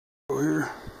Here,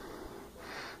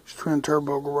 it's twin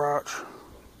turbo garage.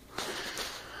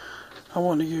 I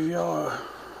wanted to give y'all a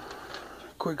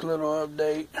quick little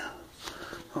update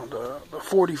on the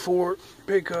 44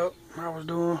 pickup I was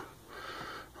doing.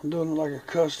 I'm doing like a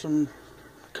custom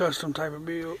type of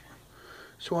build.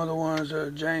 It's one of the ones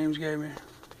that James gave me.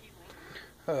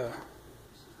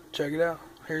 Check it out.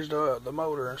 Here's the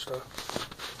motor and stuff.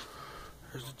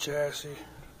 Here's the chassis,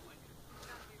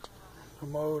 the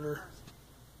motor.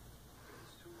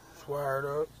 It's wired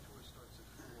up.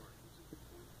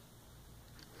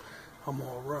 I'm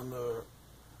gonna run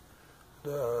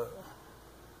the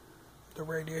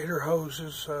radiator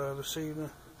hoses this evening.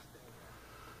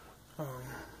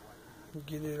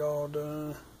 Get it all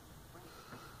done.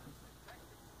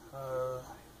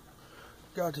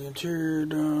 Got the interior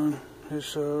done.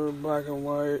 It's black and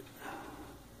white.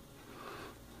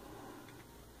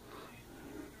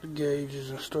 The gauges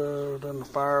and stuff. Done the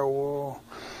firewall.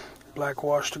 Black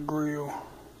washed the grill.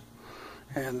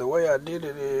 And the way I did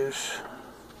it is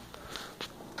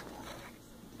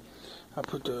I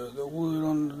put the wood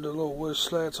on the little wood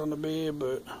slats on the bed,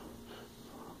 but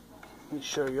let me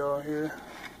show y'all here.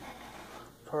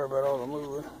 Sorry about all the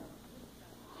moving.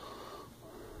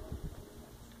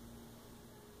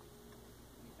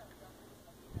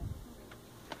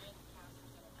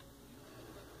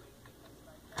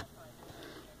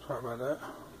 Sorry about that.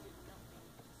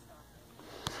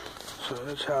 So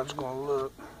that's how it's gonna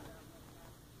look.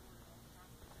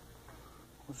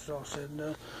 It's all said and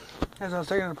done. As I was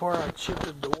taking it apart, I chipped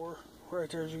the door right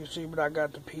there, as you can see, but I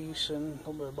got the piece and a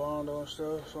little bit of Bondo and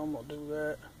stuff, so I'm gonna do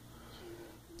that.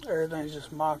 Everything's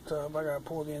just mocked up. I gotta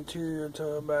pull the interior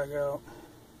tub back out.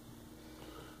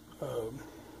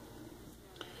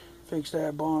 Fix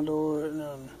that, Bondo it, and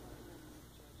then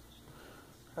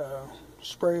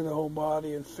spray the whole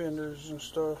body and fenders and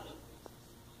stuff.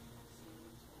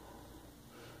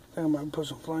 I think I might put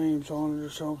some flames on it or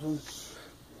something.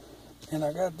 And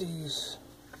I got these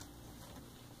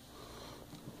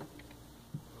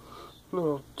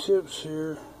little tips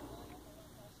here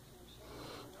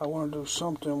I want to do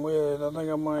something with. I think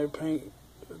I might paint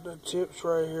the tips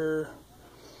right here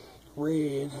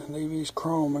red, leave these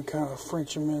chrome, and kind of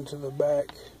French them into the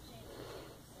back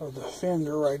of the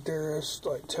fender right there. It's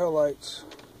like taillights.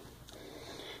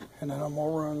 And then I'm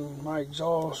going to run my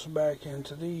exhaust back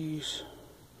into these,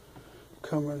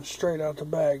 coming straight out the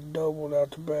back, doubled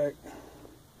out the back.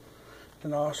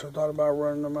 And I also thought about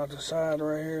running them out the side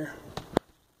right here,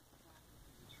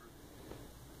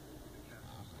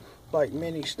 like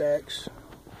mini stacks.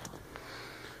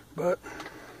 But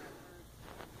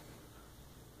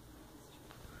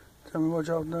tell me what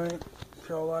y'all think, if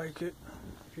y'all like it,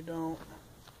 if you don't.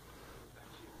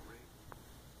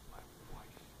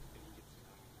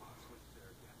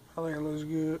 I think it looks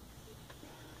good.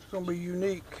 It's gonna be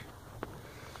unique,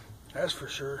 that's for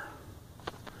sure.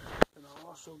 And I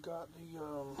also got the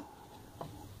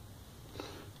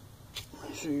let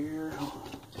me see here.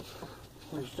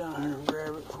 Reach down here and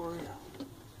grab it for you.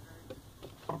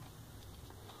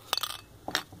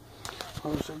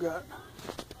 Also got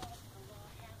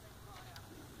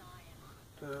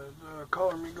the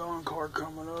Color Me Gone car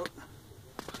coming up,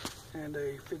 and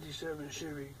a 57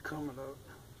 Chevy coming up.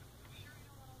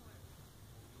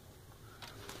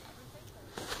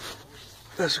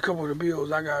 That's a couple of the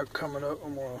builds I got coming up.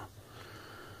 I'm gonna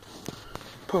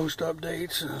post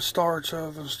updates and starts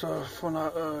of and stuff when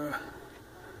I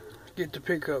get the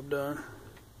pickup done.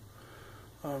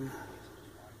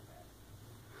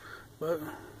 But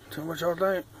tell me what y'all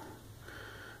think.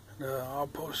 I'll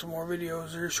post some more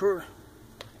videos here shortly.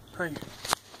 Thank you.